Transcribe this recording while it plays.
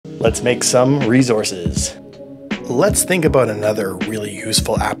Let's make some resources. Let's think about another really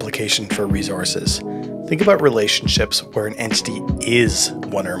useful application for resources. Think about relationships where an entity is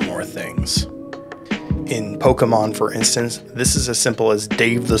one or more things. In Pokemon, for instance, this is as simple as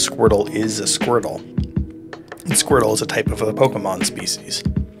Dave the Squirtle is a Squirtle. And Squirtle is a type of a Pokemon species.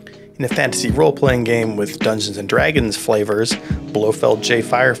 In a fantasy role-playing game with Dungeons & Dragons flavors, Blofeld J.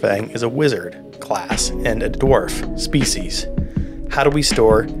 Firefang is a wizard class and a dwarf species. How do we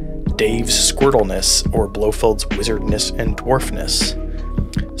store Dave's Squirtleness or Blofeld's wizardness and dwarfness?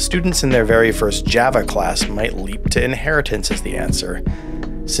 Students in their very first Java class might leap to inheritance as the answer.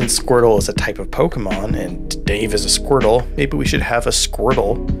 Since Squirtle is a type of Pokemon and Dave is a Squirtle, maybe we should have a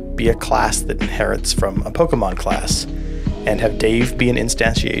Squirtle be a class that inherits from a Pokemon class, and have Dave be an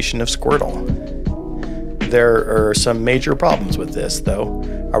instantiation of Squirtle. There are some major problems with this, though.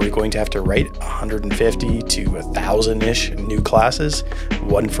 Are we going to have to write 150 to 1,000-ish new classes,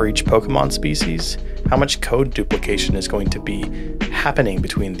 one for each Pokemon species? How much code duplication is going to be happening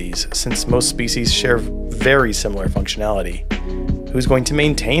between these, since most species share very similar functionality? Who's going to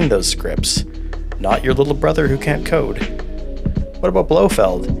maintain those scripts? Not your little brother who can't code. What about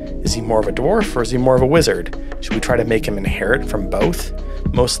Blofeld? Is he more of a dwarf or is he more of a wizard? Should we try to make him inherit from both?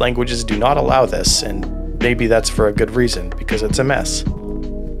 Most languages do not allow this, and maybe that's for a good reason, because it's a mess.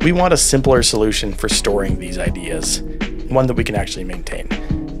 We want a simpler solution for storing these ideas, one that we can actually maintain.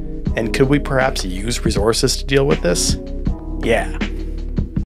 And could we perhaps use resources to deal with this? Yeah.